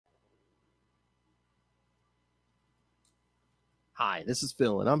Hi, this is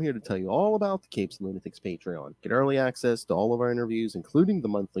Phil, and I'm here to tell you all about the Capes and Lunatics Patreon. Get early access to all of our interviews, including the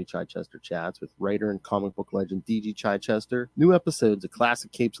monthly Chichester chats with writer and comic book legend DG Chichester, new episodes of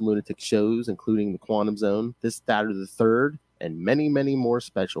classic Capes and Lunatics shows, including The Quantum Zone, This, That, or the Third, and many, many more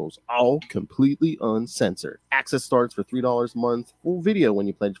specials, all completely uncensored. Access starts for $3 a month, full video when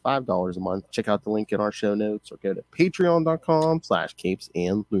you pledge $5 a month. Check out the link in our show notes or go to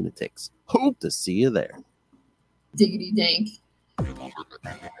patreon.com/capesandlunatics. Hope to see you there. Diggity dank.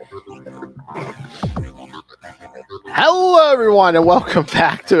 Hello, everyone, and welcome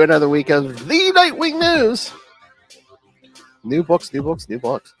back to another week of the Nightwing News. New books, new books, new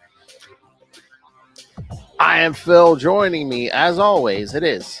books. I am Phil. Joining me, as always, it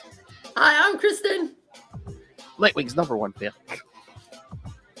is... Hi, I'm Kristen. Nightwing's #1 fan.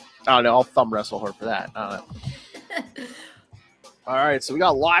 Oh, no, I'll thumb wrestle her for that. All right, so we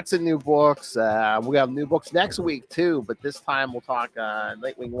got lots of new books. We have new books next week, too, but this time we'll talk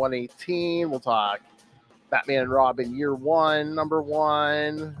Nightwing 118. We'll talk Batman and Robin Year 1,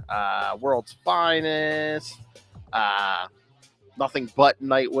 #1, World's Finest, Nothing But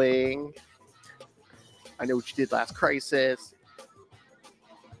Nightwing. I Know What You Did Last Crisis.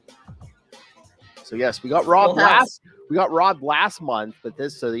 So, yes, we got Rob last month, but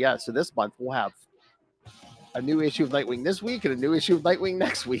this month we'll have a new issue of Nightwing this week and a new issue of Nightwing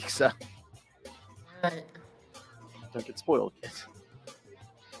next week. So Right. Don't get spoiled, kids.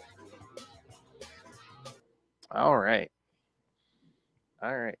 All right.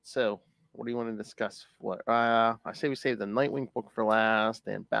 So what do you want to discuss? I say we save the Nightwing book for last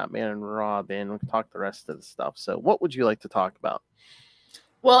and Batman and Robin. We can talk the rest of the stuff. So what would you like to talk about?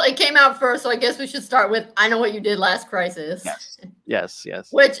 Well, it came out first, so I guess we should start with I Know What You Did Last Crisis. Yes.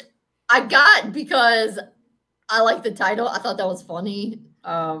 Which I got because I like the title. I thought that was funny.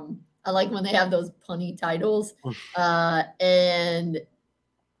 I like when they have those punny titles. And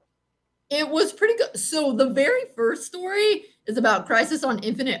it was pretty good. So the very first story is about Crisis on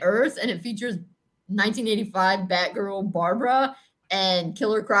Infinite Earths, and it features 1985 Batgirl Barbara and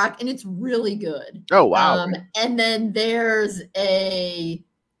Killer Croc, and it's really good. Oh, wow. And then there's a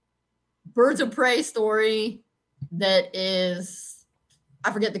Birds of Prey story that is,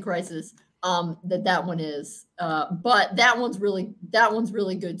 I forget the Crisis. That one is, but that one's really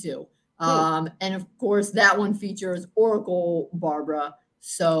good too. And of course that one features Oracle Barbara.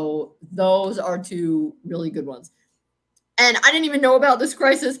 So those are two really good ones. And I didn't even know about this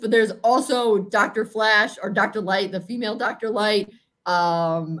Crisis, but there's also Dr. Flash or Dr. Light, the female Dr. Light,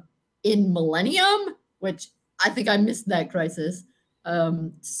 in Millennium, which I think I missed that Crisis.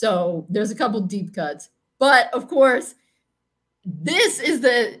 So there's a couple deep cuts, but of course, this is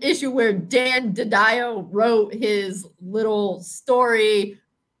the issue where Dan DiDio wrote his little story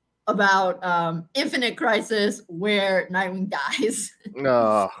about Infinite Crisis where Nightwing dies.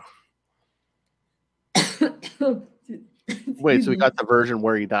 No. Wait, so we got the version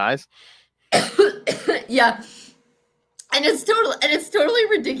where he dies? Yeah. And it's totally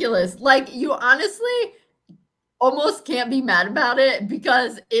ridiculous. Like, you honestly almost can't be mad about it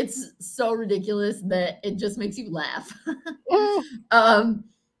because it's so ridiculous that it just makes you laugh.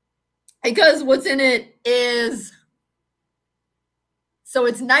 Because what's in it is, so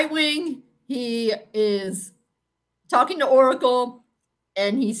it's Nightwing. He is talking to Oracle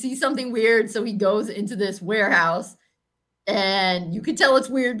and he sees something weird. So he goes into this warehouse and you can tell it's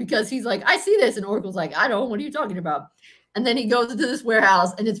weird because he's like, I see this. And Oracle's like, I don't, what are you talking about? And then he goes into this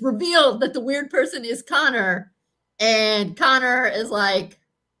warehouse and it's revealed that the weird person is Connor. And Connor is like,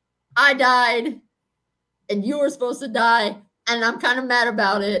 I died and you were supposed to die and I'm kind of mad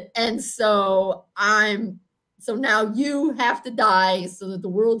about it. And so now you have to die so that the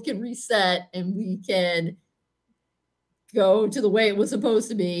world can reset and we can go to the way it was supposed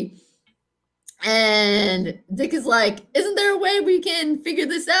to be. And Dick is like, isn't there a way we can figure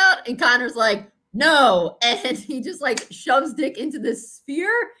this out? And Connor's like, no. And he just like shoves Dick into this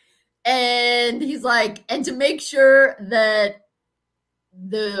sphere. And he's like, and to make sure that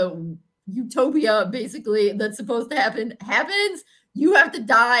the utopia basically that's supposed to happen happens, you have to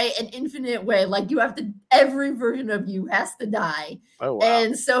die an infinite way. Like every version of you has to die. Oh, wow.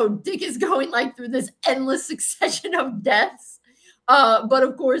 And so Dick is going like through this endless succession of deaths. But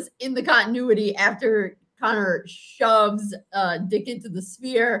of course, in the continuity, after Connor shoves Dick into the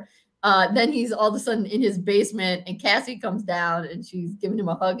sphere, then he's all of a sudden in his basement and Cassie comes down and she's giving him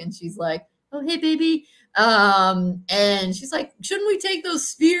a hug and she's like, oh, hey, baby. And she's like, shouldn't we take those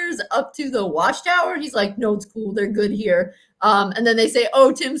spheres up to the watchtower? And he's like, no, it's cool. They're good here. And then they say,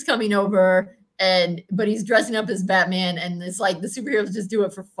 oh, Tim's coming over. but he's dressing up as Batman, and it's like the superheroes just do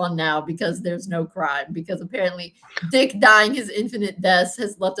it for fun now because there's no crime, because apparently Dick dying his infinite deaths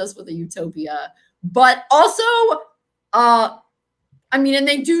has left us with a utopia. But also, I mean, and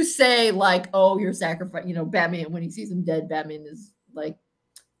they do say like, oh, your sacrifice, you know, Batman, when he sees him dead, Batman is like,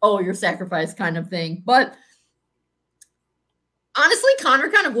 oh, your sacrifice kind of thing. But honestly, Connor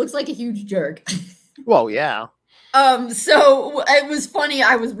kind of looks like a huge jerk. Well, yeah. So it was funny.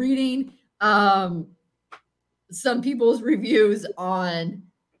 I was reading some people's reviews on,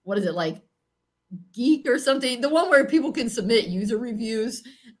 what is it, like Geek or something, the one where people can submit user reviews.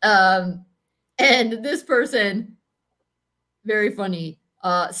 And this person, very funny,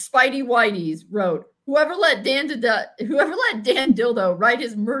 Spidey Whiteys wrote, whoever let Dan Dildo write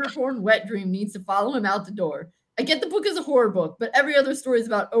his murder porn wet dream needs to follow him out the door. I get the book is a horror book, but every other story is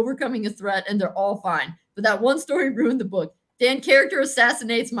about overcoming a threat, and they're all fine. But that one story ruined the book. Dan character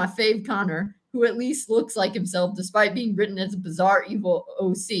assassinates my fave Connor, who at least looks like himself despite being written as a bizarre evil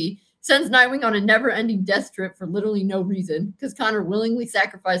OC. Sends Nightwing on a never-ending death trip for literally no reason, because Connor willingly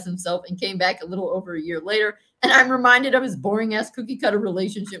sacrificed himself and came back a little over a year later. And I'm reminded of his boring-ass cookie-cutter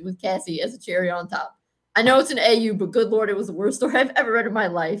relationship with Cassie as a cherry on top. I know it's an AU, but good Lord, it was the worst story I've ever read in my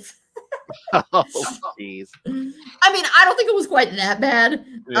life. Oh, jeez. I mean, I don't think it was quite that bad.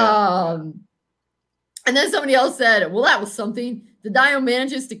 Yeah. And then somebody else said, well, that was something. Didio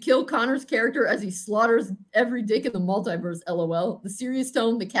manages to kill Connor's character as he slaughters every dick in the multiverse, LOL. The serious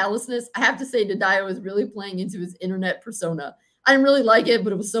tone, the callousness. I have to say, Didio is really playing into his internet persona. I didn't really like it,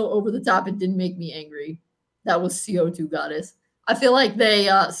 but it was so over the top, it didn't make me angry. That was CO2 Goddess. I feel like they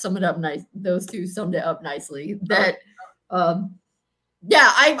sum it up nice. Those two summed it up nicely. That,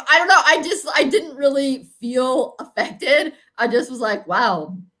 yeah, I don't know. I didn't really feel affected. I just was like,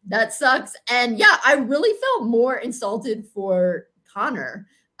 wow, that sucks. And yeah, I really felt more insulted for Connor,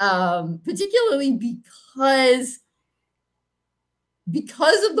 particularly because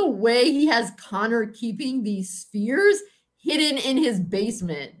of the way he has Connor keeping these spheres hidden in his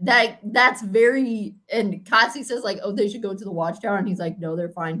basement. That's very, and Kasi says like, oh, they should go to the watchtower, and he's like, no, they're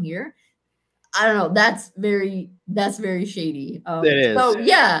fine here. I don't know. That's very shady. It is. So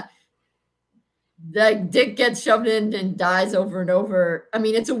yeah, like Dick gets shoved in and dies over and over. I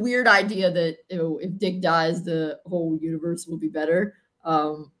mean, it's a weird idea that if Dick dies, the whole universe will be better.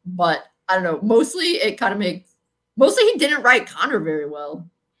 But I don't know. Mostly he didn't write Connor very well.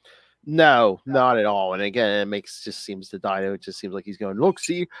 No, not at all. And again, it seems to Dido. It just seems like he's going, look,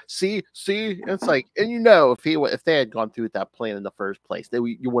 see. It's like, and if they had gone through with that plan in the first place,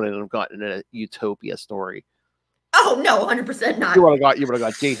 you wouldn't have gotten a utopia story. Oh no, 100% not. You would have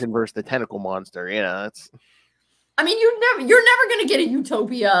got Jason versus the tentacle monster. That's. I mean, you're never going to get a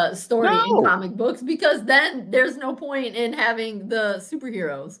utopia story in comic books, because then there's no point in having the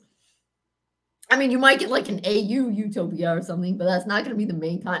superheroes. I mean, you might get like an AU utopia or something, but that's not going to be the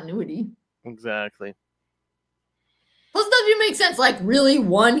main continuity. Exactly. Plus, it doesn't make sense. Like, really,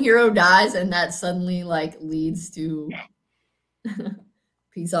 one hero dies, and that suddenly like leads to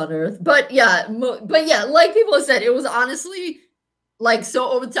peace on Earth. But yeah, like people have said, it was honestly like so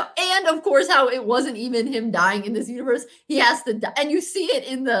over the top. And of course, how it wasn't even him dying in this universe. He has to die, and you see it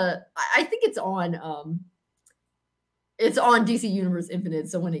in the. I think it's on. It's on DC Universe Infinite,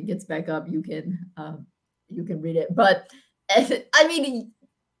 so when it gets back up, you can read it. But I mean,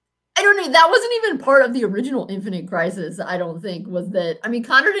 I don't know. That wasn't even part of the original Infinite Crisis. I don't think was that. I mean,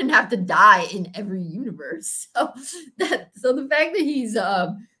 Connor didn't have to die in every universe. So the fact that he's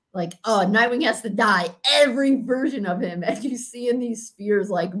like, oh, Nightwing has to die every version of him, and you see in these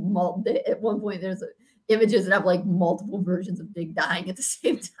spheres like at one point there's images that have like multiple versions of Dick dying at the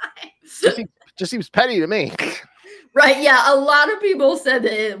same time. Just seems petty to me. Right, yeah, a lot of people said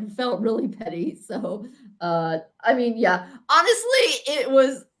that it felt really petty. So, I mean, yeah, honestly, it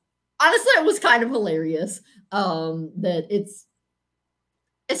was kind of hilarious that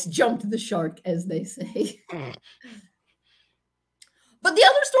it's jumped the shark, as they say. But the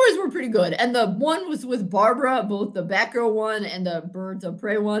other stories were pretty good, and the one was with Barbara. Both the Batgirl one and the Birds of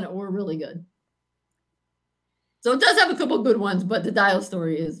Prey one were really good. So it does have a couple good ones, but the Dial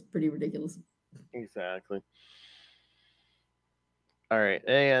story is pretty ridiculous. Exactly. All right,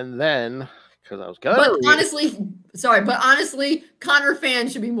 and then because I was going, but honestly, Connor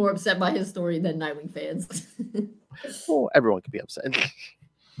fans should be more upset by his story than Nightwing fans. Well, everyone could be upset.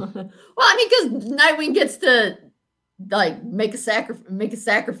 Well, I mean, because Nightwing gets to like make a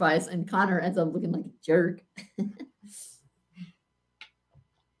sacrifice, and Connor ends up looking like a jerk.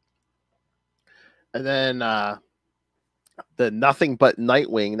 And then the Nothing But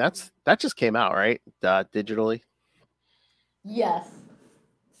Nightwing, that just came out, right? Digitally. Yes.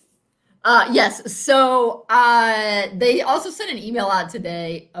 Yes. So they also sent an email out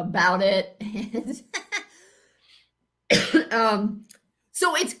today about it.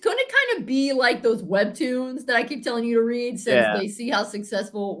 So it's going to kind of be like those webtoons that I keep telling you to read since they see how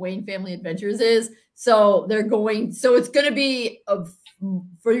successful Wayne Family Adventures is. So they're going, so it's going to be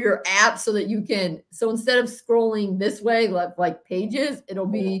for your app so that you can, so instead of scrolling this way, like pages, it'll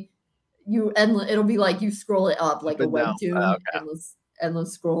be it'll be like you scroll it up like a webtoon,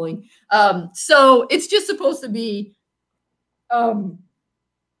 endless scrolling. So it's just supposed to be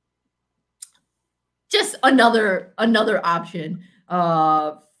just another option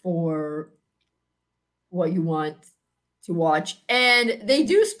for what you want to watch. And they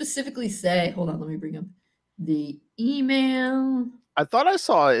do specifically say, hold on, let me bring up the email. I thought I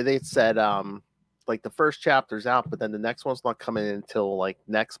saw they said like the first chapter's out, but then the next one's not coming in until like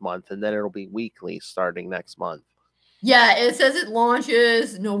next month, and then it'll be weekly starting next month. Yeah, it says it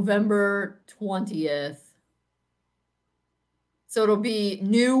launches November 20th. So it'll be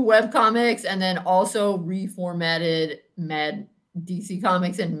new webcomics and then also reformatted Mad DC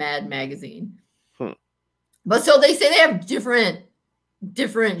Comics and Mad Magazine. But so they say they have different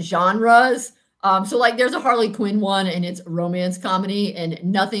genres. So like there's a Harley Quinn one and it's romance comedy, and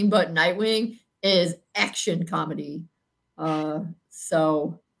Nothing But Nightwing is action comedy.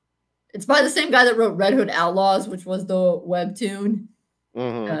 So it's by the same guy that wrote Red Hood Outlaws, which was the webtoon.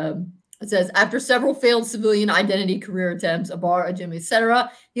 It says, after several failed civilian identity career attempts, a bar, a gym,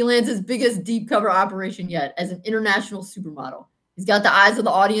 etc., he lands his biggest deep cover operation yet as an international supermodel. He's got the eyes of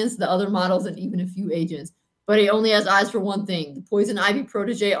the audience, the other models, and even a few agents. But he only has eyes for one thing, the Poison Ivy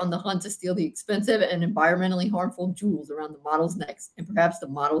protege on the hunt to steal the expensive and environmentally harmful jewels around the models' necks, and perhaps the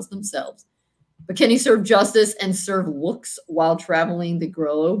models themselves. But can he serve justice and serve looks while traveling the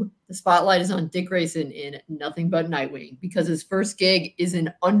globe? The spotlight is on Dick Grayson in Nothing But Nightwing because his first gig is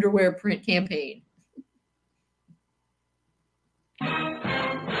an underwear print campaign.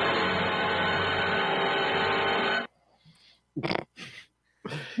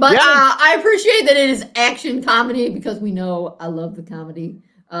 But I appreciate that it is action comedy because we know I love the comedy.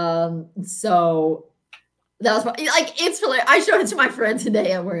 So that was like, it's hilarious. I showed it to my friend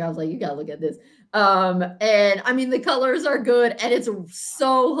today at work. I was like, you gotta look at this. And I mean, the colors are good, and it's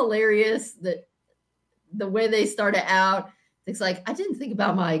so hilarious that the way they started out. It's like, I didn't think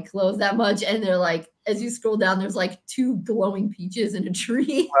about my clothes that much, and they're like, as you scroll down, there's like 2 glowing peaches in a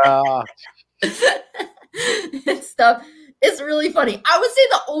tree and stuff. It's really funny. I would say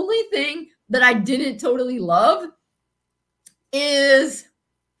the only thing that I didn't totally love is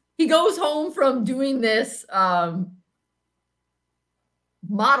he goes home from doing this model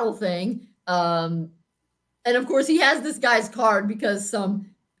thing. And of course, he has this guy's card because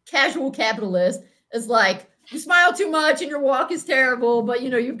some casual capitalist is like, you smile too much and your walk is terrible, but, you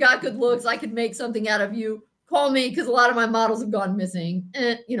know, you've got good looks. I could make something out of you. Call me because a lot of my models have gone missing.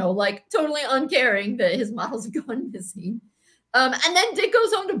 And, you know, like totally uncaring that his models have gone missing. And then Dick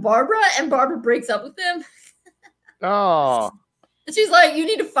goes home to Barbara, and Barbara breaks up with him. Oh. And she's like, you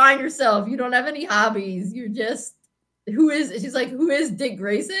need to find yourself. You don't have any hobbies. You're just, she's like, who is Dick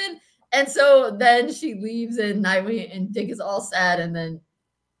Grayson? And so then she leaves, and Nightwing and Dick is all sad. And then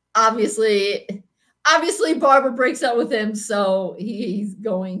obviously Barbara breaks up with him. So he's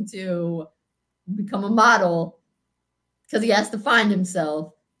going to become a model because he has to find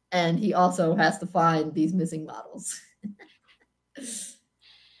himself. And he also has to find these missing models.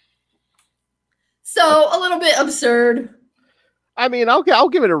 So a little bit absurd. I mean, I'll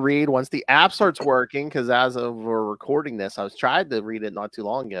give it a read once the app starts working, because as of we're recording this, I was trying to read it not too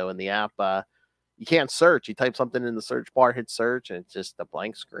long ago, and the app you can't search. You type something in the search bar, hit search, and it's just a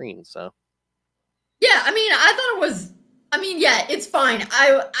blank screen. So yeah, I mean, I thought it was, I mean, yeah, it's fine.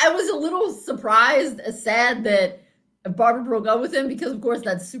 I was a little surprised, sad that Barbara broke up with him, because of course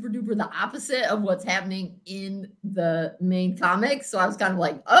that's super duper the opposite of what's happening in the main comic. So I was kind of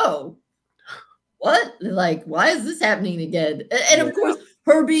like, oh, what? Like, why is this happening again? And of course,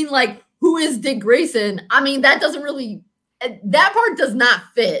 her being like, who is Dick Grayson? I mean, that doesn't really, that part does not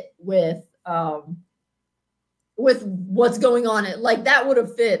fit with what's going on. Like, that would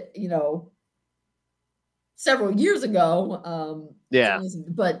have fit, you know, several years ago. yeah,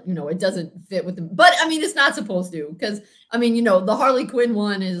 but you know, it doesn't fit with them. But I mean, it's not supposed to, because I mean, you know, the Harley Quinn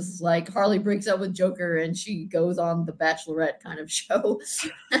one is like Harley breaks up with Joker and she goes on the Bachelorette kind of show.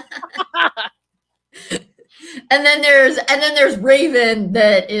 And then there's Raven,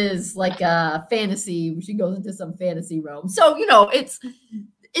 that is like a fantasy. She goes into some fantasy realm. So, you know, it's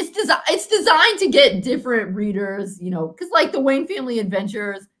designed to get different readers, you know, because like the Wayne Family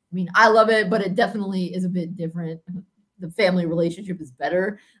Adventures, I mean, I love it, but it definitely is a bit different the family relationship is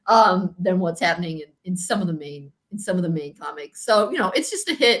better than what's happening in some of the main comics. So, you know, it's just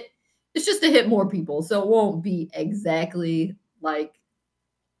to hit more people. So it won't be exactly like,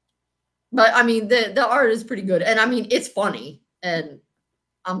 but I mean, the art is pretty good. And I mean, it's funny. And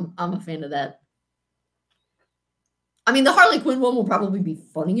I'm a fan of that. I mean, the Harley Quinn one will probably be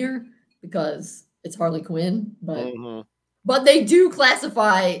funnier because it's Harley Quinn, but they do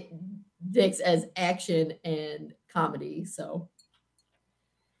classify Dicks as action and comedy, so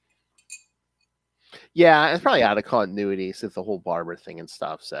yeah, it's probably out of continuity since the whole barber thing and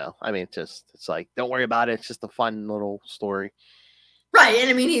stuff. So I mean, it's like, don't worry about it. It's just a fun little story, right? And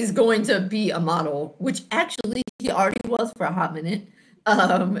I mean, he's going to be a model, which actually he already was for a hot minute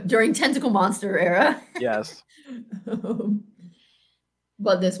during Tentacle Monster era. Yes.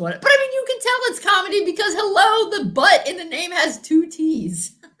 But this one, but I mean, you can tell it's comedy because hello, the butt in the name has 2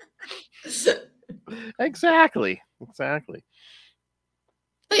 T's. Exactly. But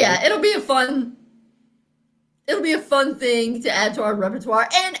yeah, it'll be a fun thing to add to our repertoire,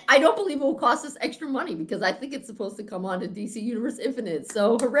 and I don't believe it will cost us extra money because I think it's supposed to come on to DC Universe Infinite.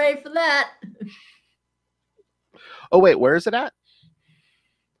 So hooray for that! Oh wait, where is it at?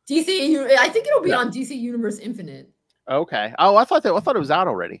 DC. I think it'll be on DC Universe Infinite. Okay. Oh, I thought it was out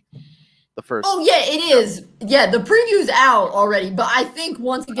already. The first. Oh yeah, it is. Yeah, the preview's out already, but I think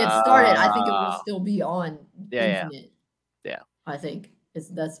once it gets started, I think it will still be on Infinite. Yeah. I think I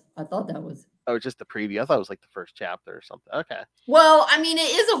thought that was. Oh, just the preview. I thought it was like the first chapter or something. Okay. Well, I mean, it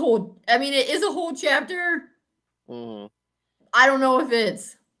is a whole chapter. Mm-hmm. I don't know if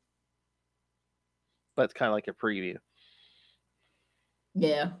it's. But it's kind of like a preview.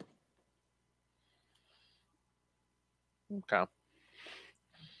 Yeah. Okay.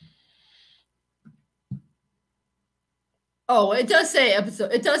 Oh, it does say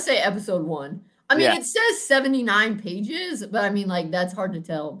episode 1. I mean, it says 79 pages, but I mean, like, that's hard to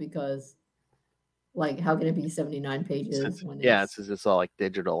tell because, like, how can it be 79 pages? It's all like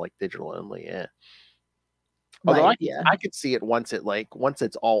digital only. Yeah. Although I could see it once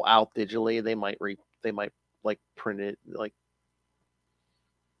it's all out digitally, they might like print it like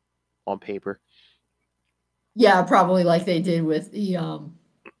on paper. Yeah, probably like they did with the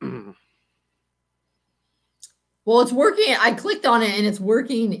well, it's working. I clicked on it and it's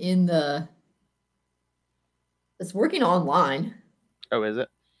working it's working online. Oh, is it?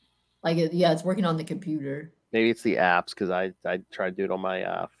 Like it's working on the computer. Maybe it's the apps because I tried to do it on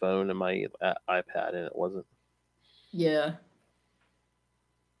my phone and my iPad and it wasn't. Yeah.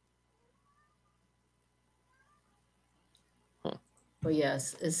 Huh. But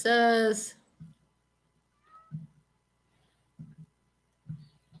yes, it says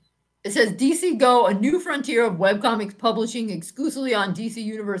DC Go, a new frontier of webcomics publishing exclusively on DC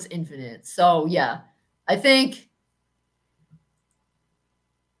Universe Infinite. So yeah, I think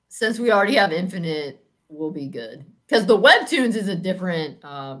since we already have Infinite, we'll be good. Because the Webtoons is a different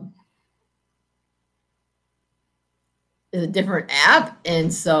app,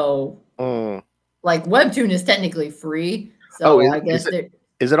 and so like Webtoon is technically free. So I guess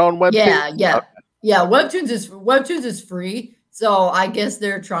is it on Webtoon? Yeah. Webtoons is free. So I guess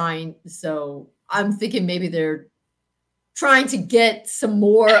they're trying. So I'm thinking maybe they're trying to get some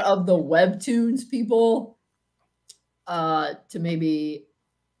more of the Webtoons people to maybe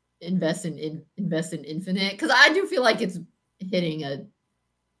invest in Infinite, because I do feel like it's hitting a.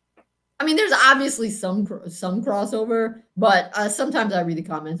 I mean, there's obviously some crossover, but sometimes I read the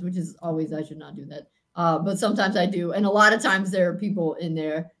comments, which is always I should not do that. But sometimes I do, and a lot of times there are people in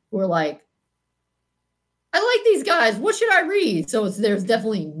there who are like, I like these guys. What should I read? So there's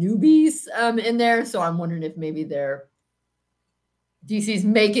definitely newbies in there. So I'm wondering if maybe DC's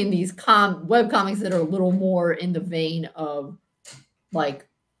making these web comics that are a little more in the vein of like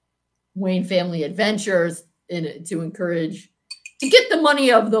Wayne Family Adventures to get the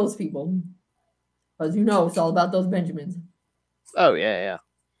money of those people. Because it's all about those Benjamins. Oh, yeah.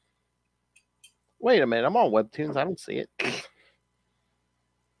 Wait a minute. I'm on Webtoons. I don't see it.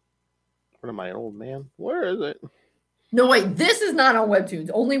 What am I, an old man? Where is it? No, wait. This is not on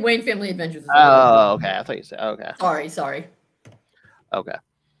Webtoons. Only Wayne Family Adventures. Oh, okay. I thought you said, okay. Sorry. Okay.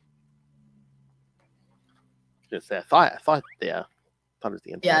 Just I thought it was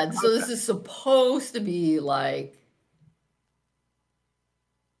the internet. Yeah, so this is supposed to be like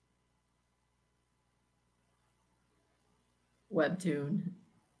Webtoon.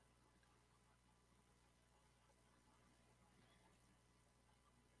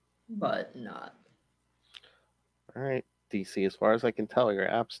 But not. All right, DC. As far as I can tell, your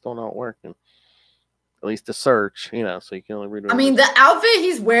app's still not working. At least to search, so you can only read. I mean, the outfit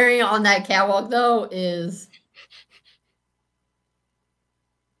he's wearing on that catwalk though is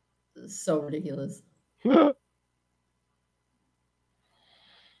So ridiculous.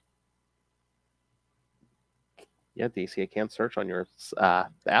 Yeah, DC, I can't search on your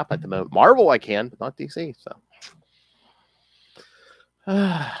app at the moment. Marvel, I can, but not DC. So,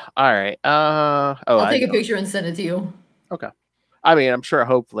 all right. I'll take a picture and send it to you. Okay. I mean, I'm sure.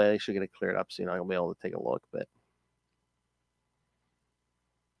 Hopefully, they should get it cleared up soon. I'll be able to take a look.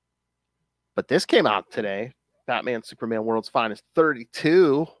 But this came out today. Batman Superman World's Finest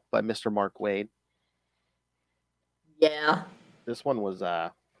 32 by Mr. Mark Waid. Yeah. This one was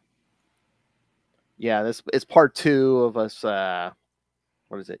yeah, this is part 2 of us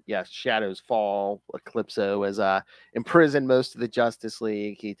what is it? Yes, Shadows Fall. Eclipso has imprisoned most of the Justice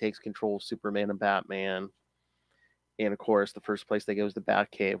League. He takes control of Superman and Batman. And of course, the first place they go is the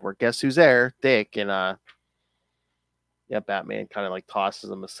Batcave, where guess who's there? Dick. And yeah, Batman kind of like tosses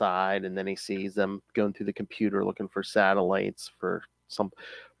them aside, and then he sees them going through the computer looking for satellites for some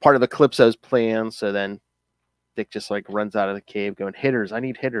part of Eclipso's plan. So then Dick just like runs out of the cave going, hitters, I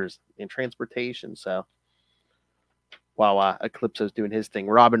need hitters in transportation. So while Eclipso's doing his thing,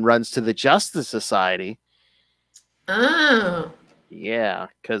 Robin runs to the Justice Society. Oh. Yeah,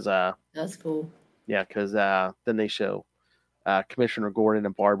 because that's cool. Yeah, because then they show Commissioner Gordon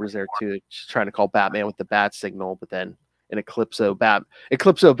and Barbara's there too. She's trying to call Batman with the bat signal, but then an Eclipso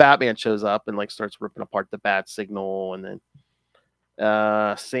Batman shows up and like starts ripping apart the bat signal, and then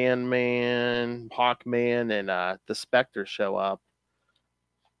Sandman, Hawkman, and the Spectre show up,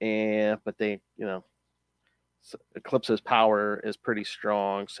 but they, Eclipso's power is pretty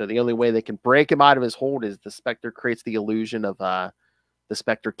strong, so the only way they can break him out of his hold is the Spectre creates the illusion of the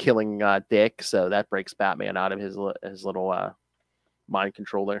Spectre killing Dick, so that breaks Batman out of his little mind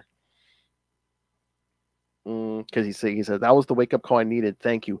control there. Because he said that was the wake up call I needed.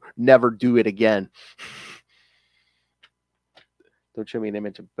 Thank you. Never do it again. Don't show me an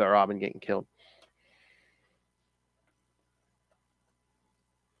image of Robin getting killed.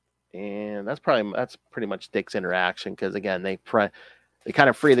 And that's pretty much Dick's interaction, because again they kind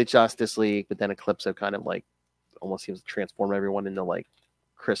of free the Justice League, but then Eclipso kind of like almost seems to transform everyone into like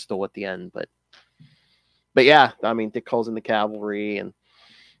Crystal at the end. But yeah, I mean Dick calls in the cavalry, and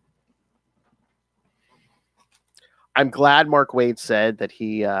I'm glad Mark Waid said that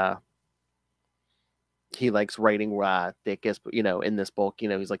he likes writing Dick as in this book.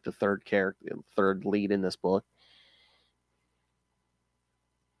 He's like the third lead in this book.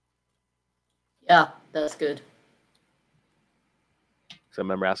 Yeah, that's good. So I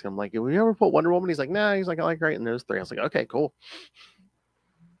remember asking him, like, will you ever put Wonder Woman? He's like, nah. He's like, I like writing those 3. I was like, okay, cool.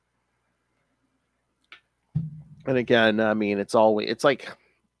 And again, I mean, it's like,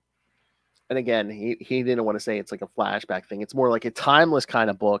 and again, he didn't want to say it's like a flashback thing. It's more like a timeless kind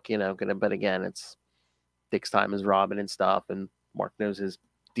of book, but again, it's Dick's time as Robin and stuff, and Mark knows his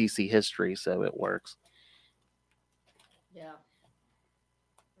DC history, so it works. Yeah.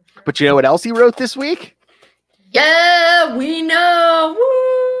 But you know what else he wrote this week? Yeah, we know.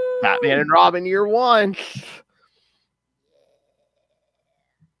 Woo! Batman and Robin Year 1.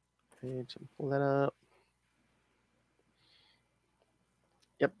 Pull that up.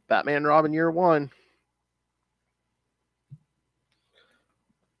 Yep, Batman and Robin Year 1.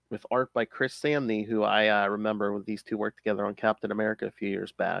 With art by Chris Samney, who I remember when these two worked together on Captain America a few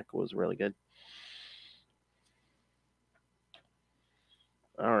years back. It was really good.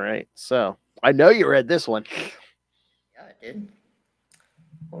 All right, so I know you read this one. Yeah, I did.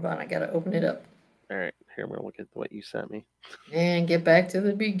 Hold on, I gotta open it up. All right, here, I'm gonna look at what you sent me. And get back to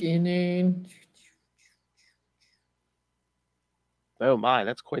the beginning. Oh my,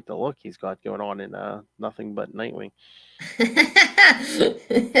 that's quite the look he's got going on in Nothing But Nightwing.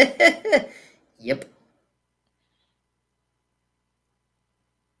 Yep.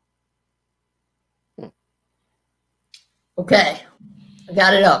 Okay, I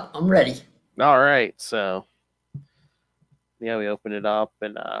got it up. I'm ready. All right, so yeah, we open it up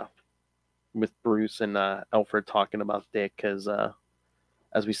and with Bruce and Alfred talking about Dick, because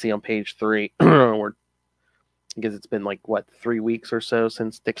as we see on page 3, I guess it's been like 3 weeks or so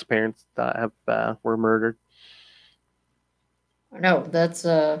since Dick's parents were murdered. I know, that's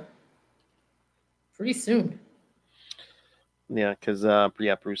pretty soon. Yeah, because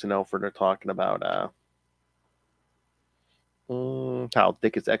Bruce and Alfred are talking about how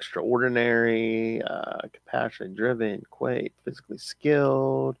Dick is extraordinary, compassionate, driven, quite physically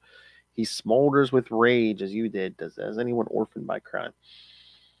skilled. He smolders with rage as you did. Has anyone orphaned by crime?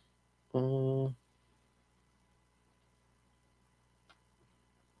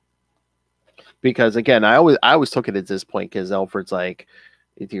 Because again, I always took it at this point, because Alfred's like,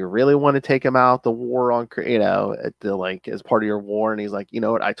 do you really want to take him out the war on, at the, like, as part of your war? And he's like, you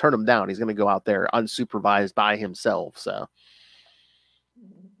know what? I turned him down. He's going to go out there unsupervised by himself. So.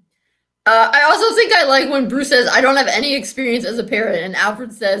 I also think I like when Bruce says, I don't have any experience as a parent, and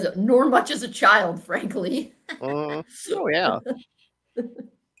Alfred says, nor much as a child, frankly. Oh, yeah.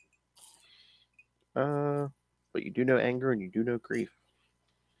 But you do know anger and you do know grief.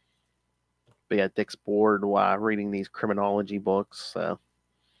 But yeah, Dick's bored while reading these criminology books. So.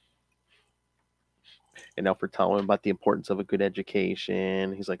 And Alfred telling him about the importance of a good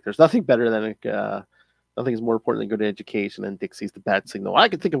education. He's like, there's nothing better than nothing is more important than good education. And Dick sees the bat signal. I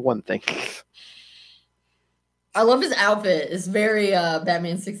can think of one thing. I love his outfit. It's very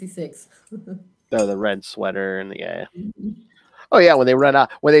Batman 66. Oh, the red sweater and yeah. Oh yeah, when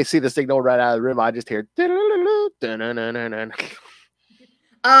they see the signal run out of the room, I just hear. But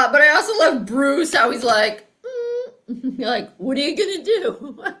I also love Bruce, how he's like, like, what are you gonna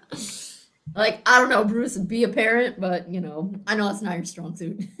do? Like, I don't know, Bruce, be a parent, but I know that's not your strong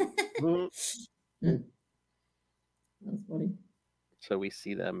suit. That's funny. So we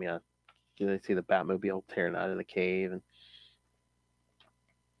see them, yeah. They see the Batmobile tearing out of the cave,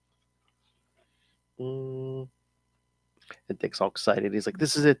 and Dick's all excited. He's like,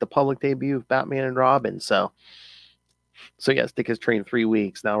 "This is it, the public debut of Batman and Robin." So yes, Dick has trained 3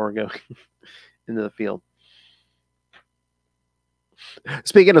 weeks. Now we're going into the field.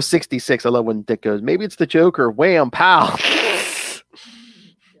 Speaking of 66, I love when Dick goes, maybe it's the Joker. Wham, pow.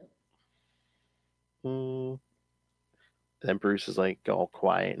 Then Bruce is like all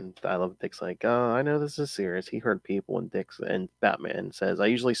quiet, and I love Dick's like, oh, I know this is serious. He hurt people, and Batman says, I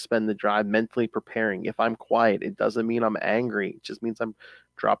usually spend the drive mentally preparing. If I'm quiet, it doesn't mean I'm angry. It just means I'm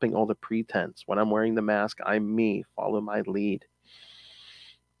dropping all the pretense. When I'm wearing the mask, I'm me. Follow my lead.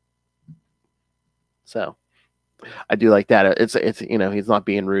 So I do like that. It's he's not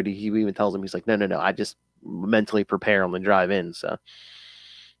being rude. He even tells him, he's like, no, I just mentally prepare on the drive in. So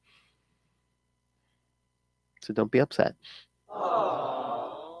don't be upset.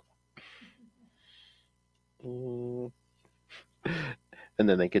 And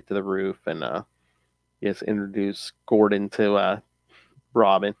then they get to the roof and introduce Gordon to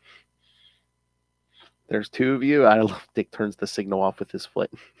Robin. There's 2 of you. I love Dick turns the signal off with his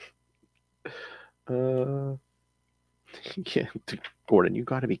foot. Yeah, Gordon, you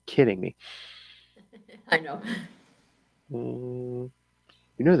got to be kidding me. I know. You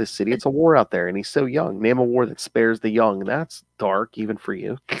know this city, it's a war out there, and he's so young. Name a war that spares the young. That's dark, even for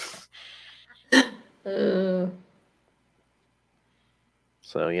you. So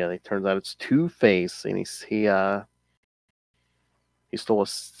yeah, it turns out it's Two-Face, and he stole a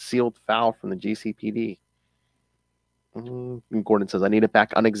sealed file from the GCPD. And Gordon says, I need it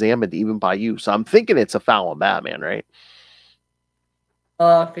back unexamined, even by you. So I'm thinking it's a foul on Batman, right?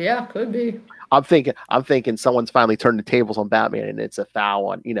 Yeah, could be. I'm thinking someone's finally turned the tables on Batman, and it's a foul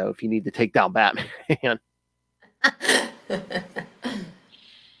on, if you need to take down Batman. Because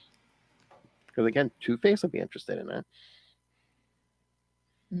again, Two-Face would be interested in that.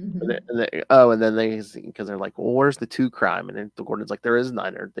 And then because they're like, well, where's the 2 crime? And then Gordon's like, there is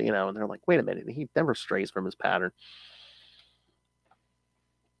none, and they're like, wait a minute, he never strays from his pattern.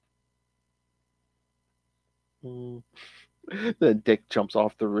 Then Dick jumps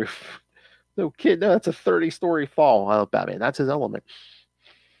off the roof. No kid, no, that's a 30-story fall. Oh, Batman, that's his element.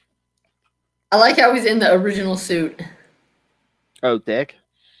 I like how he's in the original suit. Oh, Dick?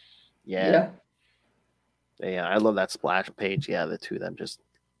 Yeah, I love that splash page. Yeah, the 2 of them just...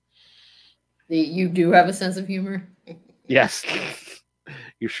 You do have a sense of humor? Yes.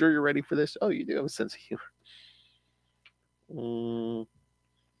 You sure you're ready for this? Oh, you do have a sense of humor.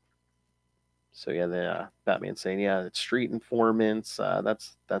 So yeah, the Batman saying, yeah, it's street informants.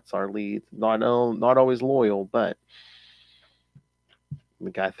 That's our lead. Not always loyal, but the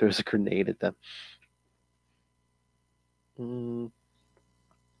guy throws a grenade at them.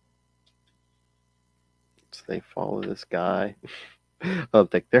 So they follow this guy. Oh,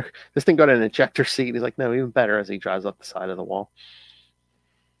 this thing got an ejector seat. He's like, no, even better, as he drives up the side of the wall.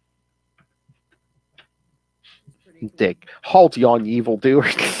 Dick, halt, young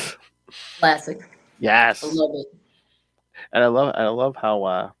evildoers. Classic. Yes. I love it. And I love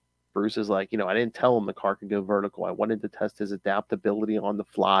how Bruce is like, I didn't tell him the car could go vertical. I wanted to test his adaptability on the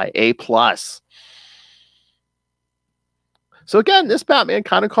fly. A+. So again, this Batman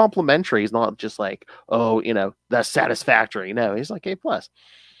kind of complimentary. He's not just like, oh, that's satisfactory. No, he's like A+.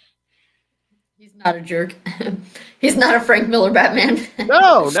 He's not a jerk. He's not a Frank Miller Batman.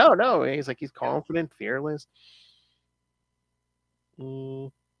 No. He's like, he's confident, fearless.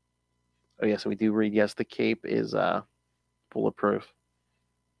 Oh yeah, so we do read, yes, the cape is bulletproof.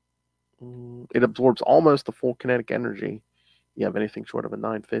 It absorbs almost the full kinetic energy. You have anything short of a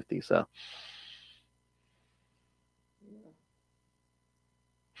 950, so.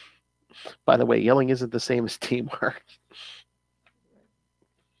 By the way, yelling isn't the same as teamwork.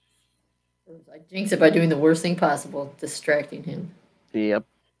 I jinx it by doing the worst thing possible, distracting him. Yep.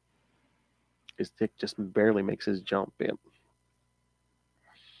 His dick just barely makes his jump. Yep.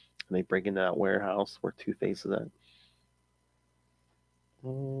 And they break into that warehouse where Two-Face is at.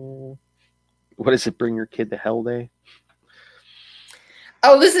 What does it bring your kid to hell day?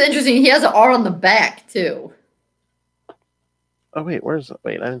 Oh, this is interesting. He has an R on the back, too. Oh, wait, wait,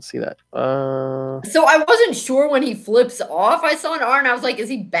 I didn't see that. So I wasn't sure when he flips off. I saw an R and I was like, is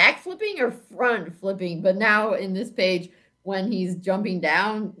he back flipping or front flipping? But now in this page, when he's jumping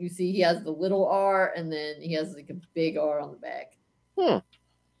down, you see he has the little R and then he has like a big R on the back.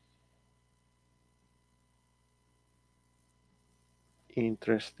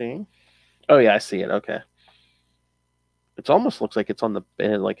 Interesting. Oh, yeah, I see it. Okay. It almost looks like it's on the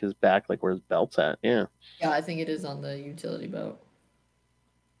like his back, like where his belt's at. Yeah. Yeah, I think it is on the utility belt.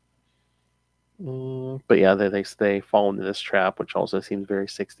 But yeah, they fall into this trap, which also seems very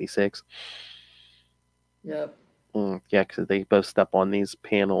 66. Yep. Yeah, because they both step on these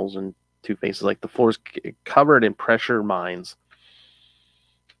panels and Two-Face, like the floor's covered in pressure mines.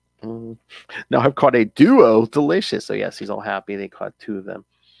 Now I've caught a duo. Delicious. So yes, he's all happy. They caught two of them.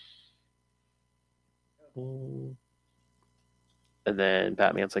 And then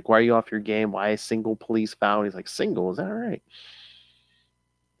Batman's like, why are you off your game? Why a single police found? He's like, single? Is that right?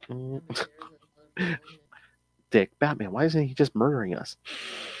 Dick, Batman, why isn't he just murdering us?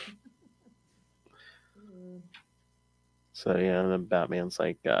 So yeah, and then Batman's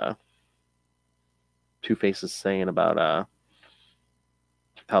like, Two-Face is saying about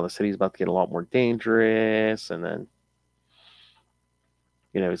how the city's about to get a lot more dangerous, and then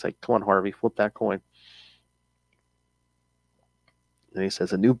he's like, come on, Harvey, flip that coin. And he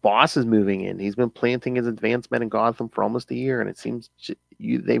says a new boss is moving in. He's been planting his advancement in Gotham for almost a year, and it seems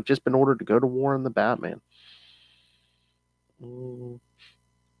they've just been ordered to go to war on the Batman. And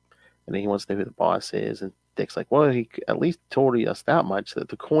then he wants to know who the boss is, and Dick's like, well, he at least told us that much, that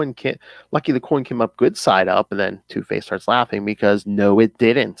the coin can't. Lucky the coin came up good side up, and then Two-Face starts laughing because no, it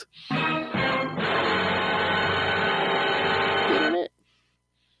didn't. Didn't it?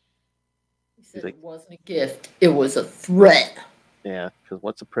 He said it wasn't a gift; it was a threat. Yeah, because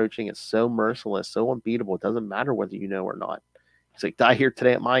what's approaching is so merciless, so unbeatable. It doesn't matter whether you know or not. He's like, die here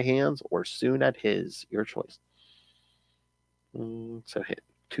today at my hands or soon at his. Your choice. So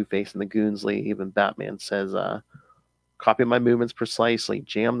Two-Face and the goons leave, and Batman says, copy my movements precisely.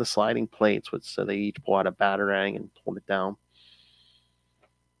 Jam the sliding plates. So they each pull out a batarang and pull it down.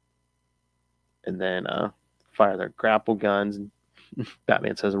 And then fire their grapple guns.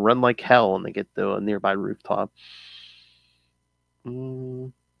 Batman says, run like hell, and they get to a nearby rooftop.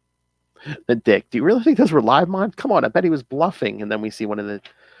 The Dick, do you really think those were live mods? Come on, I bet he was bluffing. And then we see one of the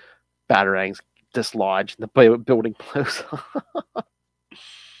batarangs dislodged and the building blows up.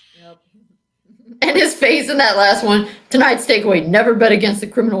 Yep. And his face in that last one, tonight's takeaway, never bet against the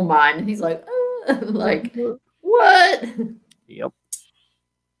criminal mind. And he's like, like, what? Yep.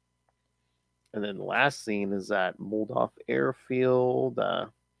 And then the last scene is at Moldoff Airfield.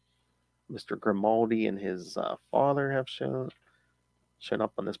 Mr. Grimaldi and his father have shown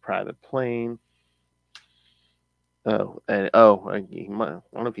up on this private plane. I don't know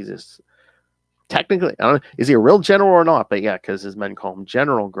if he's just technically, I don't know, is he a real general or not? But yeah, because his men call him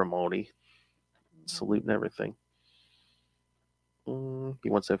General Grimaldi. Salute and everything. He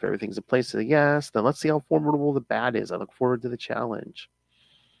wants to know if everything's in place. So yes, then let's see how formidable the bat is. I look forward to the challenge.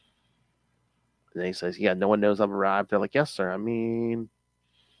 And then he says, yeah, no one knows I've arrived. They're like, yes, sir. I mean,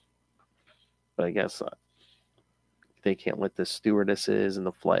 but I guess they can't let the stewardesses and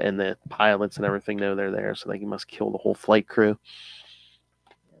the flight and the pilots and everything know they're there, so they must kill the whole flight crew.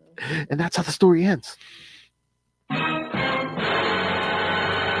 And that's how the story ends.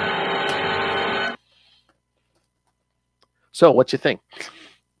 So, what you think?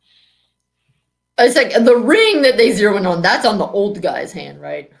 It's like the ring that they zero in on, that's on the old guy's hand,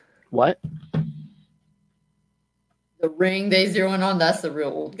 right? What? The ring they zero in on, that's the real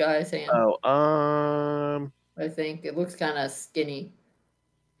old guy's hand. Oh, I think it looks kind of skinny.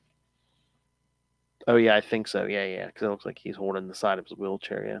 Oh, yeah, I think so. Yeah, because it looks like he's holding the side of his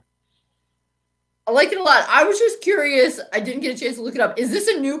wheelchair, yeah. I liked it a lot. I was just curious. I didn't get a chance to look it up. Is this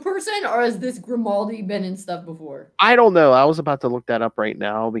a new person or has this Grimaldi been in stuff before? I don't know. I was about to look that up right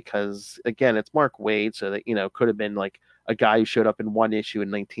now because, again, it's Mark Waid, so that, could have been like a guy who showed up in one issue in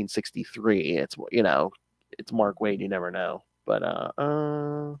 1963. It's, it's Mark Waid. You never know. But,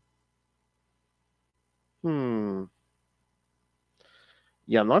 Yeah,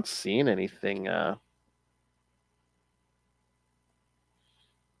 I'm not seeing anything. Yeah,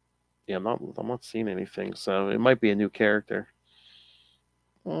 I'm not seeing anything. So it might be a new character.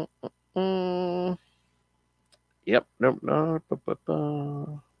 Yep. Nope. No.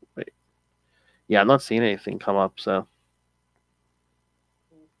 Wait. Yeah, I'm not seeing anything come up. So.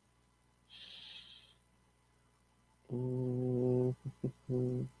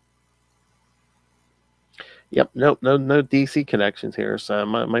 Yep. Nope. No DC connections here. So it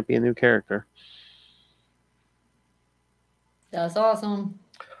might be a new character. That's awesome.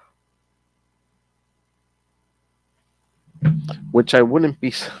 Which I wouldn't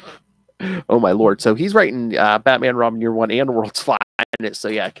be. Oh my lord! So he's writing Batman, Robin Year One, and World's Finest. So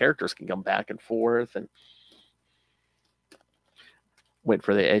yeah, characters can come back and forth and wait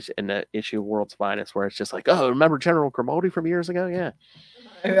for the issue of World's Finest, where it's just like, oh, remember General Grimaldi from years ago? Yeah,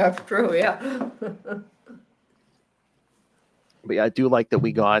 that's true. Yeah. But yeah, I do like that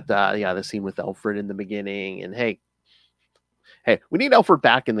we got the scene with Alfred in the beginning, and hey, we need Alfred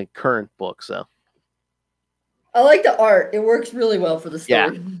back in the current book. So I like the art; it works really well for the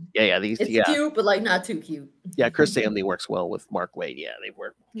story. Yeah. It's cute, but like not too cute. Yeah, Chris Samney works well with Mark Waid. Yeah, they've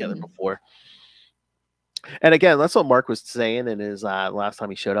worked together before. And again, that's what Mark was saying in his last time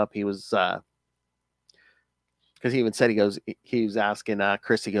he showed up. He was because he even said he was asking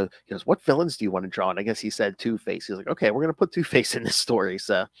Chris. He goes, what villains do you want to draw? And I guess he said Two-Face. He's like, okay, we're gonna put Two-Face in this story.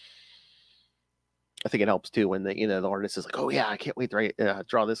 So I think it helps too when the artist is like, oh yeah, I can't wait to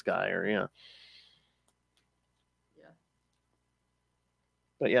draw this guy, or yeah.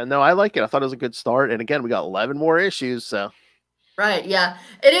 But yeah, no, I like it. I thought it was a good start. And again, we got 11 more issues. So right, yeah,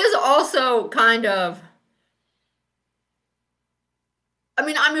 it is also kind of. I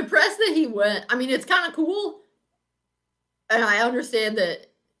mean, I'm impressed that he went. I mean, it's kind of cool, and I understand that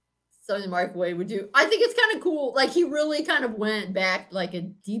something Mark Waid would do. I think it's kind of cool. Like he really kind of went back like a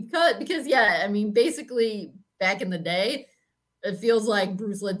deep cut because yeah, I mean, basically back in the day, it feels like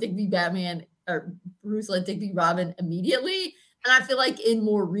Bruce let Dick be Batman or Bruce let Dick be Robin immediately. And I feel like in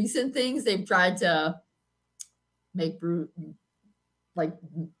more recent things, they've tried to make Bruce like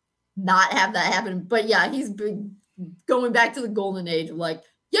not have that happen. But yeah, he's been going back to the golden age of like,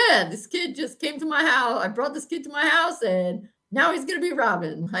 yeah, this kid just came to my house. I brought this kid to my house and now he's gonna be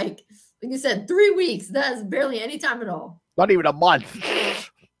Robin. Like you said, 3 weeks. That's barely any time at all. Not even a month.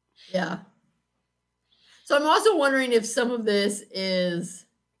 Yeah. So I'm also wondering if some of this is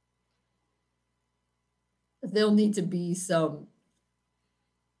there'll need to be some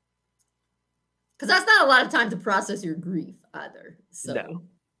because that's not a lot of time to process your grief either.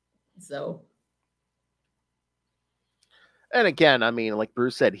 So and again, I mean, like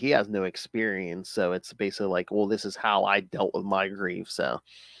Bruce said, he has no experience, so it's basically like, well, this is how I dealt with my grief. So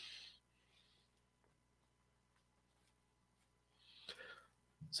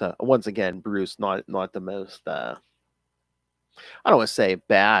once again, Bruce not the most I don't want to say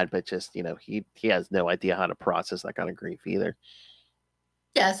bad, but just he has no idea how to process that kind of grief either.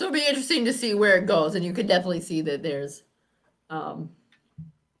 Yeah, so it'll be interesting to see where it goes, and you could definitely see that there's some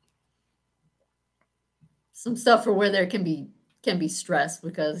stuff for where there can be stress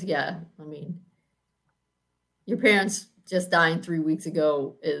because yeah, I mean, your parents just dying 3 weeks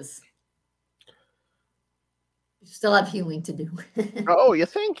ago is you still have healing to do. Oh, you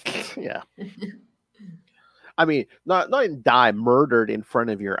think? Yeah. I mean, not even die, murdered in front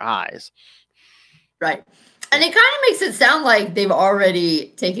of your eyes. Right. And it kind of makes it sound like they've already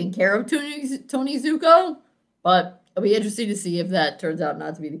taken care of Tony Zuko, but it'll be interesting to see if that turns out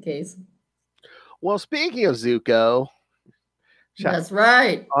not to be the case. Well, speaking of Zuko, that's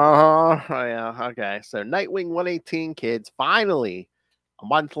right. Yeah. Okay. So Nightwing 118 kids finally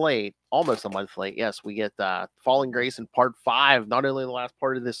almost a month late. Yes, we get Fallen Grayson Part 5. Not only the last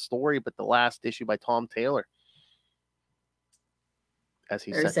part of this story, but the last issue by Tom Taylor. As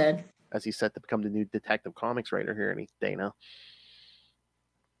he's set to become the new Detective Comics writer here any day now.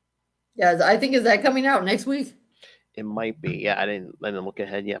 Yeah, I think is that coming out next week? It might be. Yeah, I didn't look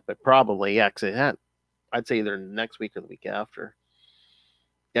ahead yet, but probably yeah. Because I'd say either next week or the week after.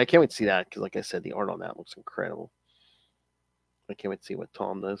 Yeah, I can't wait to see that because, like I said, the art on that looks incredible. I can't wait to see what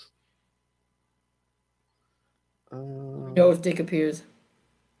Tom does. Know if Dick appears.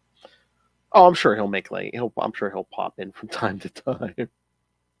 Oh, I'm sure he'll I'm sure he'll pop in from time to time.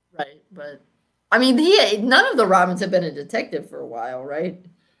 Right, but I mean, none of the Robins have been a detective for a while, right?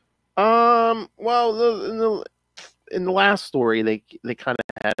 Well, in the last story, they kind of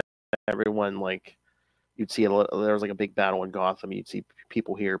had everyone like you'd see there was like a big battle in Gotham. You'd see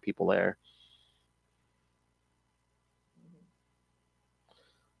people here, people there.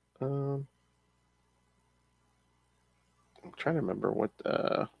 trying to remember what's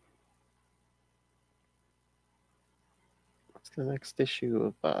the next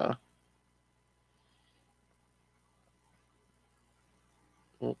issue of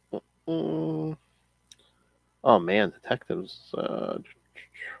oh man, Detectives.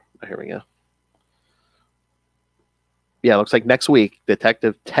 Here we go. Yeah, looks like next week,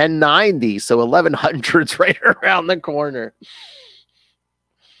 Detective 1090. So 1100's right around the corner.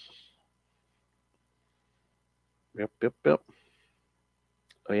 Yep. Oh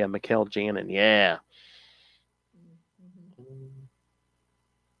yeah, Mikhail Janin. Yeah.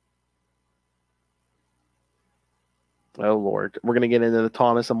 Oh Lord, we're gonna get into the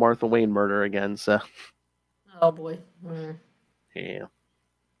Thomas and Martha Wayne murder again. So. Oh boy. Yeah.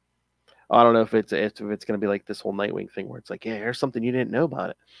 I don't know if it's gonna be like this whole Nightwing thing where it's like, yeah, here's something you didn't know about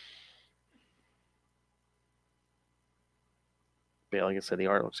it. But yeah, like I said, the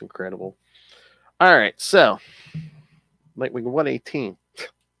art looks incredible. All right, so Nightwing 118.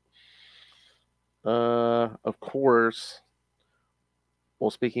 Of course.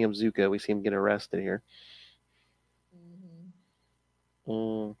 Well, speaking of Zuko, we see him get arrested here.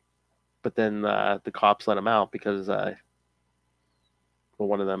 But then the cops let him out because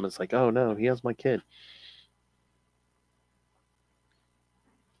one of them is like, oh no, he has my kid.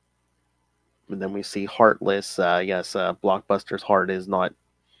 And then we see Heartless. Yes, Blockbuster's heart is not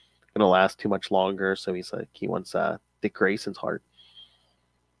going to last too much longer. So he's like, he wants Dick Grayson's heart.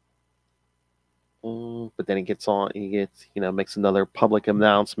 But then he makes another public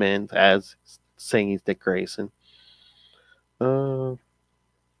announcement as saying he's Dick Grayson.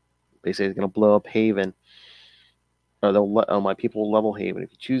 Basically, he's going to blow up Haven. My people will level Haven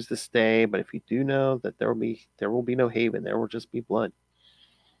if you choose to stay. But if you do know that there will be no Haven, there will just be blood.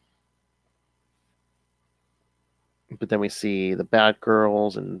 But then we see the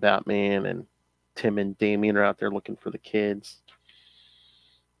Batgirls and Batman and Tim and Damian are out there looking for the kids.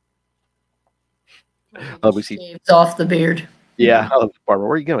 We see shaves off the beard. Yeah, Barbara,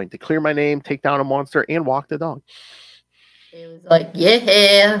 where are you going? To clear my name, take down a monster, and walk the dog. It was like,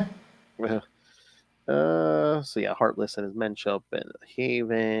 yeah. So yeah, Heartless and his men show up in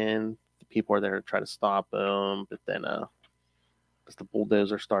Haven. The people are there to try to stop him, but then as the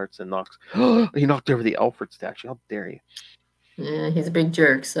bulldozer starts and knocks, he knocked over the Alfred statue. How dare you? Yeah, he's a big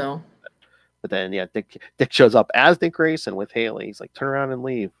jerk. So, but then yeah, Dick shows up as Dick Grayson with Haley. He's like, turn around and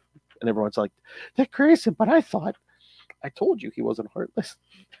leave, and everyone's like, Dick Grayson, but I told you he wasn't Heartless.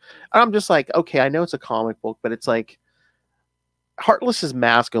 And I'm just like, okay, I know it's a comic book, but it's like Heartless's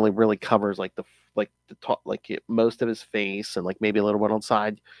mask only really covers like the top, most of his face and like maybe a little bit on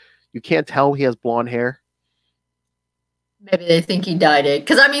side. You can't tell he has blonde hair. Maybe they think he dyed it.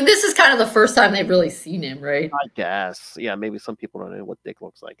 Because, I mean, this is kind of the first time they've really seen him, right? I guess. Yeah, maybe some people don't know what Dick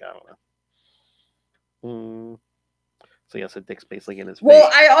looks like. I don't know. So, yeah, so Dick's basically in his face. Well,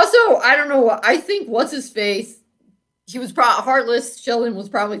 I don't know. I think what's his face? He was probably Heartless. Sheldon was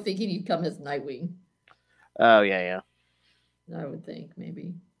probably thinking he'd come as Nightwing. Oh, yeah. I would think,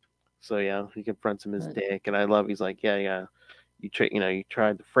 maybe. So, yeah, he confronts him as Dick. And I love, he's like, yeah. You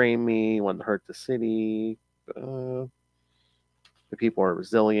tried to frame me. You wanted to hurt the city. The people are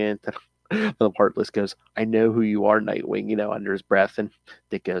resilient. The Heartless goes, I know who you are, Nightwing, under his breath. And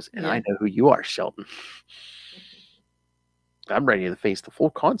Dick goes, and I know who you are, Sheldon. I'm ready to face the full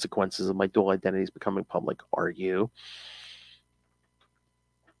consequences of my dual identities becoming public. Are you?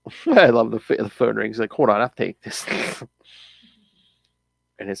 I love the phone rings. He's like, hold on, I'll take this.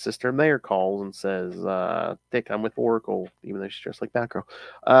 And his sister Mayor calls and says, Dick, I'm with Oracle, even though she's dressed like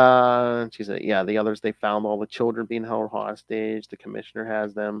Batgirl. She said, yeah, the others, they found all the children being held hostage. The commissioner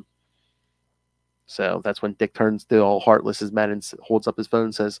has them. So that's when Dick turns to all Heartless's men and holds up his phone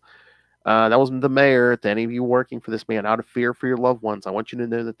and says, that wasn't the mayor. To any of you working for this man, out of fear for your loved ones, I want you to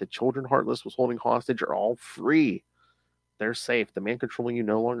know that the children Heartless was holding hostage are all free. They're safe. The man controlling you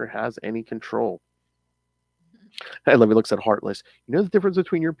no longer has any control. And Levy looks at Heartless. You know the difference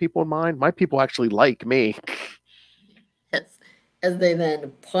between your people and mine? My people actually like me. Yes. As they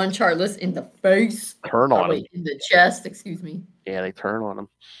then punch Heartless in the face. Turn on him. In the chest, excuse me. Yeah, they turn on him.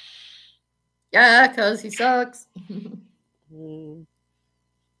 Yeah, because he sucks. And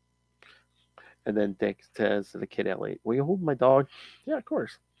then Dick says to the kid Elliot, will you hold my dog? Yeah, of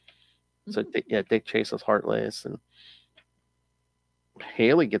course. So Dick chases Heartless, and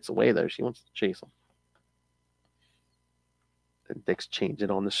Haley gets away though. She wants to chase him. And Dick's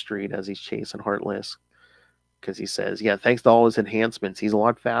changing on the street as he's chasing Heartless because he says, yeah, thanks to all his enhancements, he's a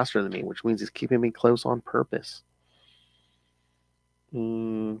lot faster than me, which means he's keeping me close on purpose.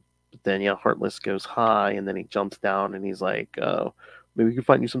 But then, Heartless goes high, and then he jumps down, and he's like, Maybe we can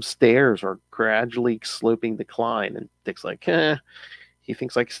find you some stairs or gradually sloping decline. And Dick's like, he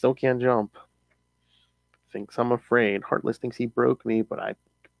thinks I still can't jump. Thinks I'm afraid. Heartless thinks he broke me, but I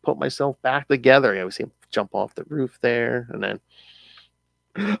put myself back together. I always see him jump off the roof there. And then,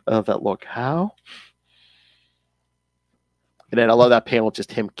 that look, how? And then I love that panel,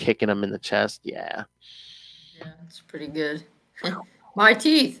 just him kicking him in the chest. Yeah. Yeah, it's pretty good. My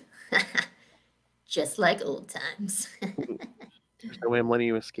teeth. Just like old times. There's no way I'm letting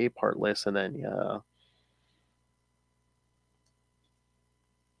you escape, Heartless. And then,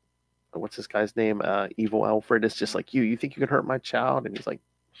 what's this guy's name? Evil Alfred is just like, you think you can hurt my child? And he's like,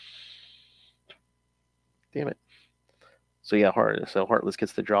 damn it. So yeah, Heartless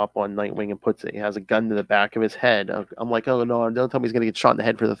gets the drop on Nightwing and he has a gun to the back of his head. I'm like, oh no, don't tell me he's gonna get shot in the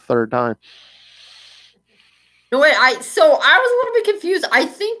head for the third time. No wait, I was a little bit confused. I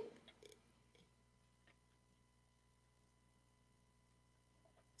think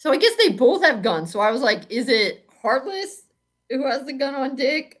so. I guess they both have guns. So I was like, is it Heartless who has the gun on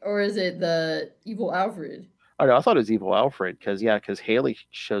Dick, or is it the evil Alfred? Oh no, I thought it was evil Alfred because Haley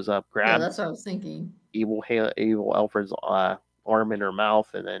shows up, grabs. Yeah, that's what I was thinking. Evil Alfred's arm in her mouth,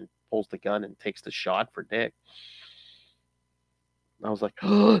 and then pulls the gun and takes the shot for Dick. I was like,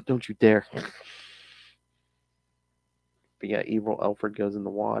 oh, don't you dare. But yeah, evil Alfred goes in the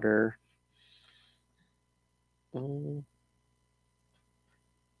water. And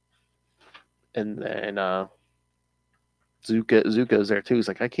then Zuko's there too. He's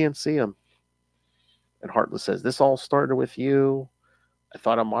like, I can't see him. And Heartless says, this all started with you. I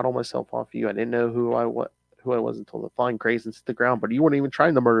thought I modeled myself off you. I didn't know who I was until the Fallen Grayson hit the ground. But you weren't even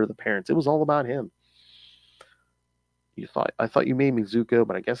trying to murder the parents. It was all about him. I thought you made me, Zuko,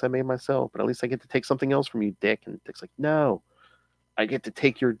 but I guess I made myself. But at least I get to take something else from you, Dick. And Dick's like, no, I get to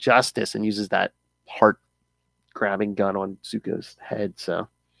take your justice, and uses that heart-grabbing gun on Zuko's head. So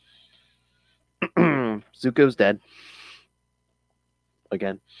Zuko's dead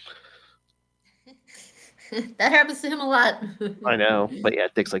again. That happens to him a lot. I know, but yeah,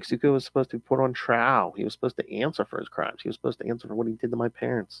 Dick's like, Zuko was supposed to be put on trial. He was supposed to answer for his crimes. He was supposed to answer for what he did to my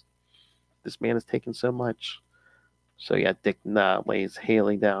parents. This man has taken so much. So yeah, Dick lays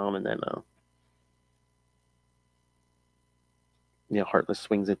Haley down, and then Heartless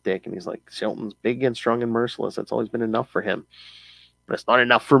swings at Dick, and he's like, Shelton's big and strong and merciless. That's always been enough for him, but it's not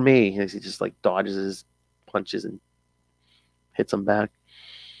enough for me. And he just like dodges his punches and hits him back.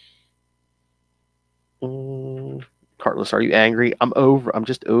 Heartless, are you angry? I'm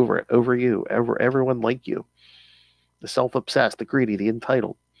just over it. Over you. Everyone like you. The self-obsessed, the greedy, the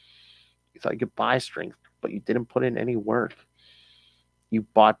entitled. You thought you could buy strength, but you didn't put in any work. You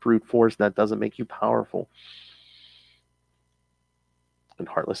bought brute force, and that doesn't make you powerful. And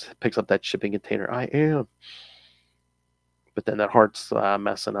Heartless picks up that shipping container. I am. But then that heart's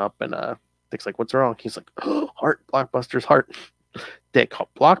messing up, and Dick's like, what's wrong? He's like, oh, heart, Blockbuster's heart. Dick,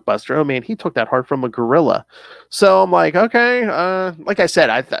 Blockbuster, oh man, he took that heart from a gorilla. So I'm like, okay, like I said,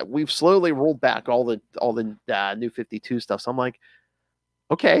 I thought we've slowly rolled back all the New 52 stuff. So I'm like,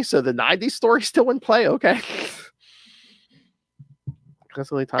 okay, so the 90s story's still in play. Okay. That's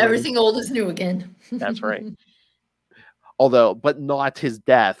the only time everything old is new again. That's right. Although, but not his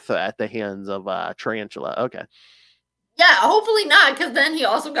death at the hands of Tarantula. Okay. Yeah, hopefully not, because then he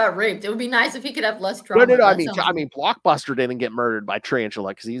also got raped. It would be nice if he could have less trauma. No. I mean, Blockbuster didn't get murdered by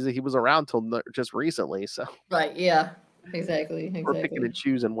Tarantula because he was around till just recently. So right, yeah, exactly. We're picking and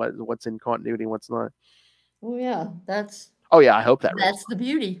choosing what's in continuity and what's not. Oh yeah, that's. Oh yeah, I hope that's the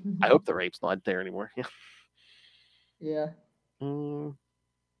beauty. I hope the rape's not there anymore. Yeah.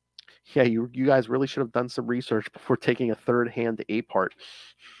 Yeah, you guys really should have done some research before taking a third hand to ape heart.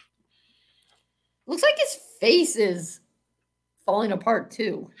 Looks like his face is falling apart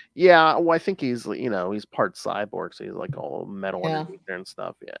too. Yeah, well, I think he's part cyborg, so he's like all metal underneath there and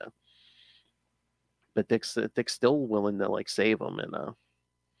stuff. Yeah, but Dick's still willing to like save him, and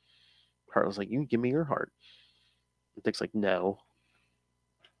Heart was like, "You can give me your heart." And Dick's like, "No."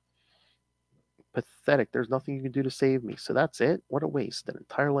 Pathetic. There's nothing you can do to save me. So that's it. What a waste. An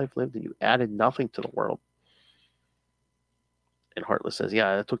entire life lived, and you added nothing to the world. And Heartless says,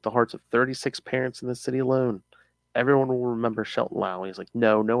 yeah, I took the hearts of 36 parents in the city alone. Everyone will remember Shelton Lau. He's like,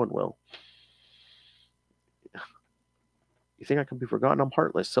 no one will. You think I can be forgotten? I'm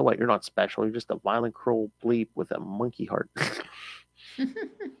heartless. So what? You're not special. You're just a violent, cruel bleep with a monkey heart.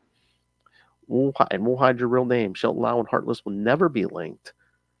 We'll hide your real name. Shelton Lau and Heartless will never be linked.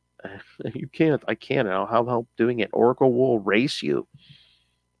 You can't. I can't. I'll have help doing it. Oracle will erase you.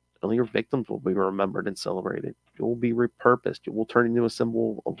 Only your victims will be remembered and celebrated. You will be repurposed. You will turn into a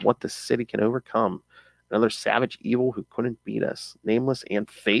symbol of what the city can overcome. Another savage evil who couldn't beat us. Nameless and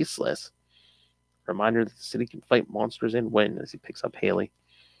faceless. Reminder that the city can fight monsters and win, as he picks up Haley.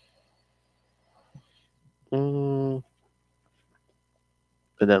 And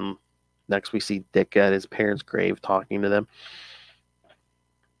then next we see Dick at his parents' grave talking to them.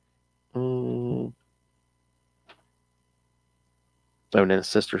 Oh, and then his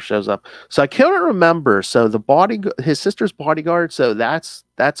sister shows up. So I can't remember. So his sister's bodyguard. So that's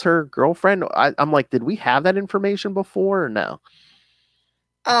her girlfriend. I'm like, did we have that information before or no?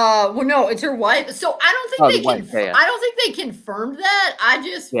 Well, no, it's her wife. So I don't think I don't think they confirmed that. I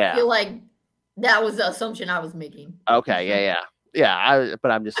just feel like that was the assumption I was making. Okay, yeah.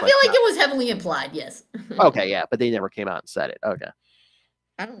 But I'm just. I feel like it was heavily implied. Yes. Okay, yeah, but they never came out and said it. Okay.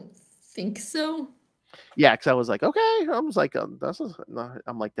 I don't think so. Yeah, because I was like, okay. I was like, I'm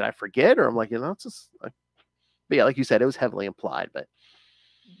like, did I forget? Or I'm like, it's just. But yeah, like you said, it was heavily implied. But.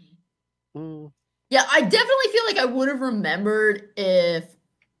 Yeah, I definitely feel like I would have remembered if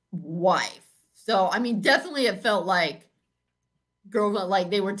wife. So I mean, definitely it felt like girlfriend, like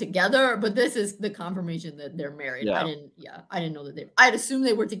they were together. But this is the confirmation that they're married. Yeah. I didn't know that I'd assumed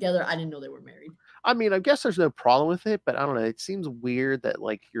they were together. I didn't know they were married. I mean, I guess there's no problem with it, but I don't know. It seems weird that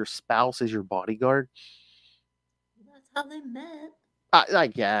like your spouse is your bodyguard. That's how they met. I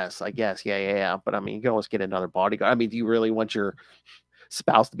guess, yeah. But I mean, you can always get another bodyguard. I mean, do you really want your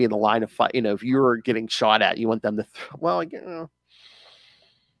spouse to be in the line of fight? If you're getting shot at, you want them to. Well,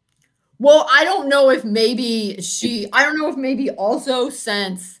 Well, I don't know if maybe also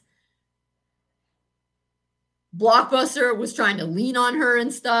since Blockbuster was trying to lean on her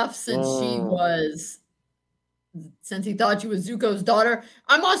and stuff, since he thought she was Zuko's daughter.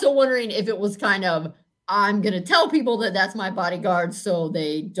 I'm also wondering if it was kind of, I'm going to tell people that that's my bodyguard so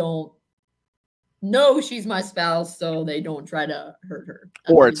they don't know she's my spouse, so they don't try to hurt her.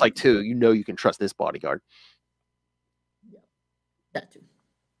 Or it's like, too, you can trust this bodyguard. Yeah, that too.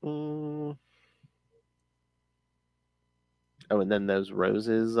 Oh, and then those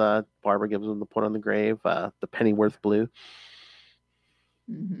roses Barbara gives them to put on the grave, the Pennyworth blue.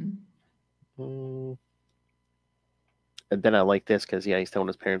 And then I like this because, he's telling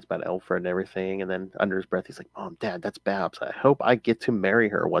his parents about Elfra and everything. And then under his breath, he's like, Mom, Dad, that's Babs. I hope I get to marry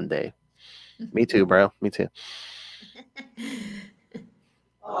her one day. Me too, bro. Me too.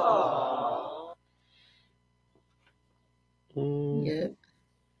 Yeah.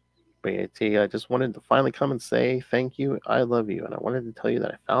 But I just wanted to finally come and say thank you. I love you. And I wanted to tell you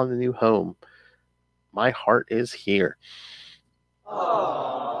that I found a new home. My heart is here.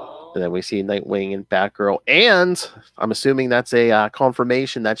 And then we see Nightwing and Batgirl. And I'm assuming that's a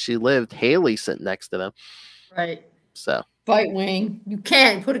confirmation that she lived. Haley sitting next to them. Right. So. Bitewing. You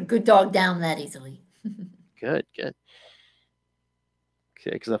can't put a good dog down that easily. Good. Okay,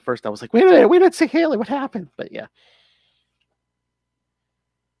 because at first I was like, wait a minute, we didn't see Haley. What happened? But yeah.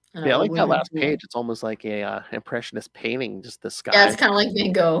 I like that last page. It's almost like a impressionist painting, just the sky. Yeah, it's kind of like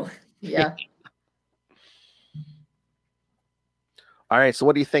Van Gogh. Yeah. All right, so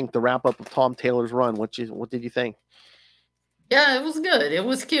what do you think? The wrap up of Tom Taylor's run. What did you think? Yeah, it was good. It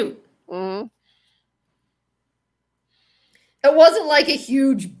was cute. Mm-hmm. It wasn't like a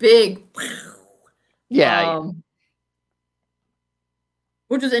huge, big. Yeah.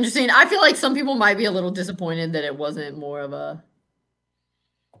 Which was interesting. I feel like some people might be a little disappointed that it wasn't more of a,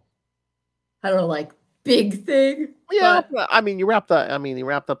 I don't know, like big thing. Yeah, I mean, you wrapped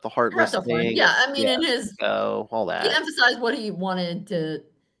up the Heartless thing. Yeah, I mean, in his all that. He emphasized what he wanted to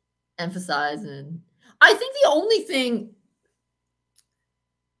emphasize, and I think the only thing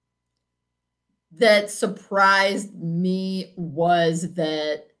that surprised me was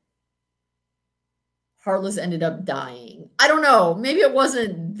that Heartless ended up dying. I don't know. Maybe it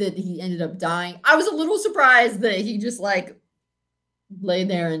wasn't that he ended up dying. I was a little surprised that he just like lay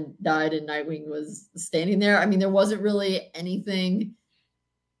there and died and Nightwing was standing there. I mean, there wasn't really anything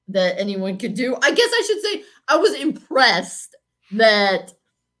that anyone could do. I guess I should say I was impressed that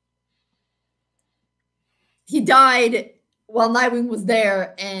he died while Nightwing was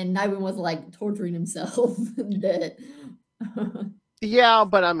there and Nightwing was like torturing himself. Yeah,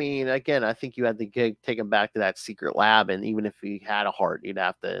 but I mean, again, I think you had to take him back to that secret lab, and even if he had a heart, you'd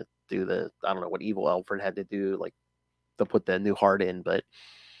have to do I don't know what evil Alfred had to do, like to put the new heart in. But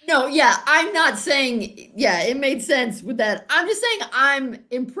no, yeah, I'm not saying, yeah, it made sense with that. I'm just saying I'm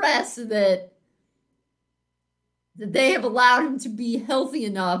impressed that they have allowed him to be healthy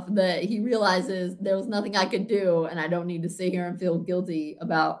enough that he realizes there was nothing I could do, and I don't need to sit here and feel guilty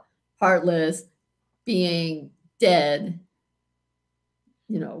about Heartless being dead.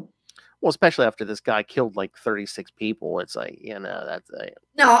 Well, especially after this guy killed like 36 people, it's like, you know, that's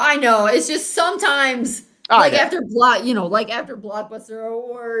no, I know. It's just sometimes like after Blockbuster,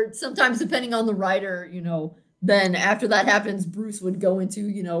 or sometimes depending on the writer, then after that happens, Bruce would go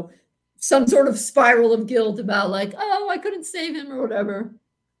into, some sort of spiral of guilt about like, oh, I couldn't save him or whatever.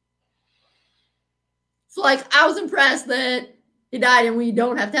 So like I was impressed that he died and we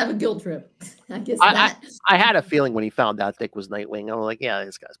don't have to have a guilt trip. I guess I had a feeling when he found out Dick was Nightwing. I'm like, yeah,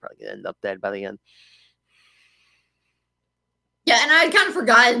 this guy's probably gonna end up dead by the end. Yeah, and I'd kind of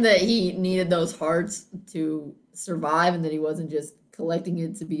forgotten that he needed those hearts to survive and that he wasn't just collecting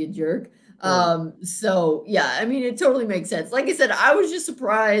it to be a jerk. So yeah, I mean, it totally makes sense. Like I said, I was just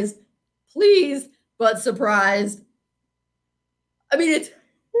surprised, pleased, but surprised. I mean,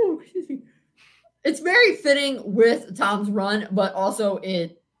 it's very fitting with Tom's run, but also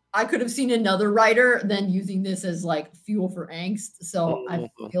I could have seen another writer then using this as like fuel for angst. So I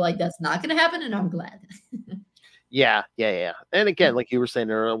feel like that's not going to happen, and I'm glad. Yeah. And again, like you were saying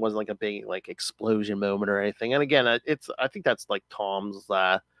earlier, it wasn't like a big like explosion moment or anything. And again, I think that's like Tom's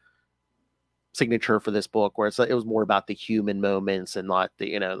signature for this book, where it was more about the human moments and not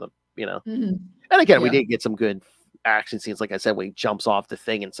the And again, we did get some good action scenes, like I said, when he jumps off the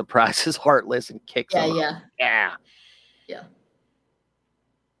thing and surprises Heartless and kicks him. Yeah.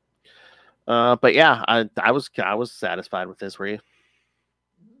 But yeah, I was satisfied with this. Were you?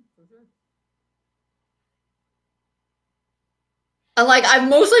 And like I've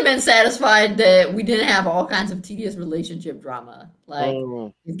mostly been satisfied that we didn't have all kinds of tedious relationship drama. Like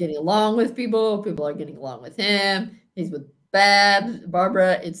he's getting along with people are getting along with him. He's with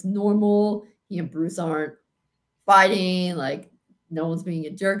Barbara. It's normal. He and Bruce aren't fighting. Like no one's being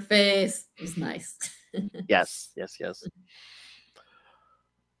a jerk face. It's nice. Yes.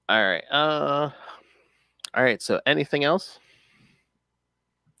 All right. All right. So anything else?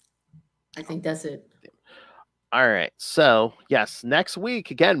 I think that's it. All right. So yes, next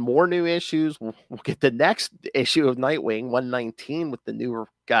week again, more new issues. We'll get the next issue of Nightwing 119 with the new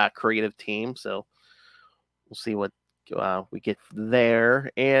creative team. So we'll see what we get there,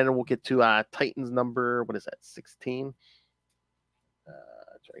 and we'll get to Titans number, what is that, 16?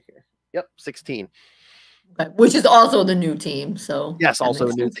 It's right here. Yep, 16. Okay. Which is also the new team. So yes, also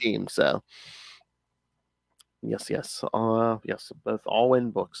a new team. So yes, both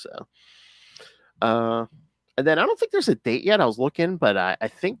all-in books. So and then I don't think there's a date yet. I was looking, but I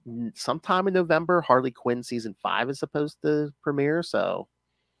think sometime in November, Harley Quinn season 5 is supposed to premiere. So,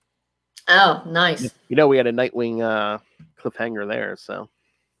 oh, nice. We had a Nightwing cliffhanger there, so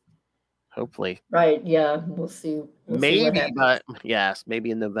hopefully, right? Yeah, we'll see. Maybe, but yes,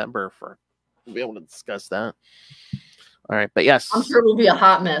 maybe in November we'll be able to discuss that. All right, but yes, I'm sure it will be a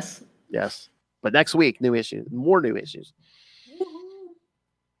hot mess. Yes, but next week, more new issues.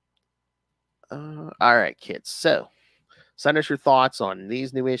 All right, kids. So send us your thoughts on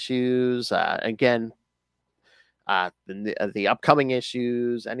these new issues. Again, the upcoming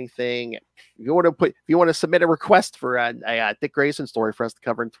issues, anything. If you want to submit a request for a Dick Grayson story for us to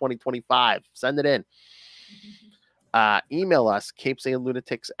cover in 2025, send it in. Email us,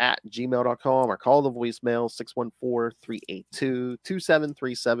 CapesandLunatics@gmail.com, or call the voicemail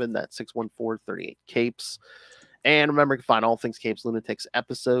 614-382-2737. That's 614-38-CAPES. And remember, you can find all things Capes Lunatics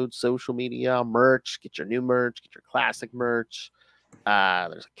episodes, social media, merch. Get your new merch, get your classic merch.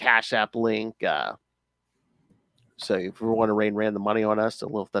 There's a Cash App link. So if you want to rain random money on us, a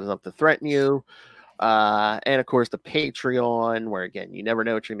little that is up to threaten you. And of course, the Patreon, where again, you never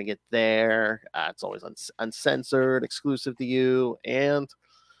know what you're going to get there. It's always uncensored, exclusive to you. And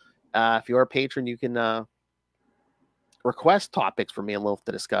if you're a patron, you can request topics for me and Lilith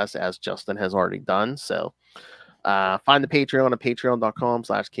to discuss, as Justin has already done. So find the Patreon at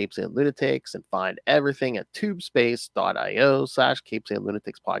patreon.com/CapesandLunatics, and find everything at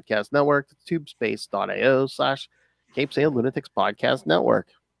tubespace.io/CapesandLunatics Podcast Network. tubespace.io/CapesandLunatics Podcast Network.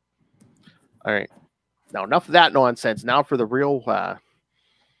 All right. Now, enough of that nonsense. Now for the real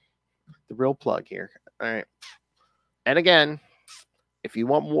plug here. All right. And again, if you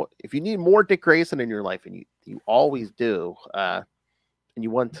need more Dick Grayson in your life, and you always do, and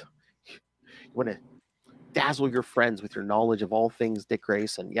you want to dazzle your friends with your knowledge of all things Dick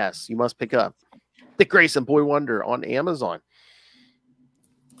Grayson, yes, you must pick up Dick Grayson Boy Wonder on Amazon.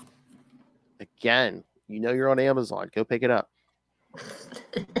 Again, you're on Amazon. Go pick it up.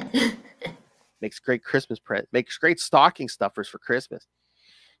 Makes great Christmas present. Makes great stocking stuffers for Christmas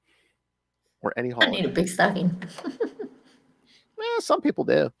or any holiday. I need a big stocking. Some people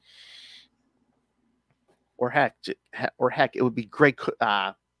do. Or heck, it would be great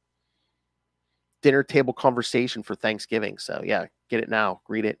dinner table conversation for Thanksgiving. So yeah, get it now.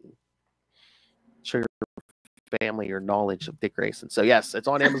 Read it. family or knowledge of Dick Grayson. So yes, it's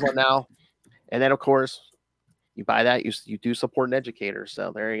on Amazon now. And then of course, you buy that, you do support an educator.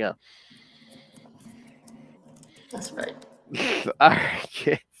 So there you go. That's right. All right,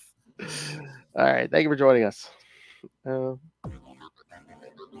 kids. All right, thank you for joining us.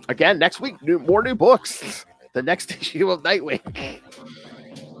 Again, next week, more new books. The next issue of Nightwing.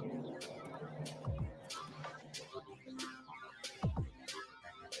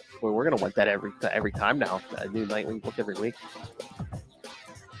 Well, we're gonna want that every time now. A new Nightwing book every week.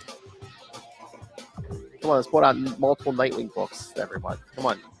 Come on, let's put out multiple Nightwing books every month. Come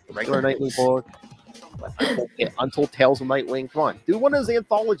on, the regular Nightwing book, Untold Tales of Nightwing. Come on, do one of those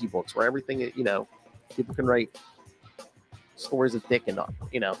anthology books where everything, people can write stories of Dick and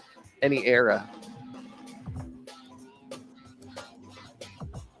any era.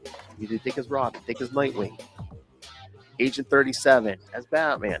 You do Dick as Robin, Dick as Nightwing, Agent 37 as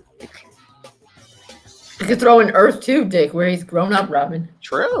Batman. You could throw in Earth too, Dick, where he's grown up Robin.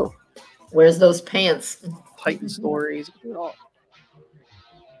 True. Where's those pants? Titan stories. All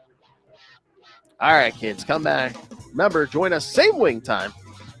right, kids, come back. Remember, join us same wing time.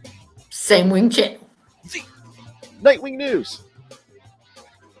 Same wing channel. Nightwing News.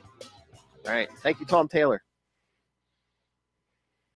 All right. Thank you, Tom Taylor.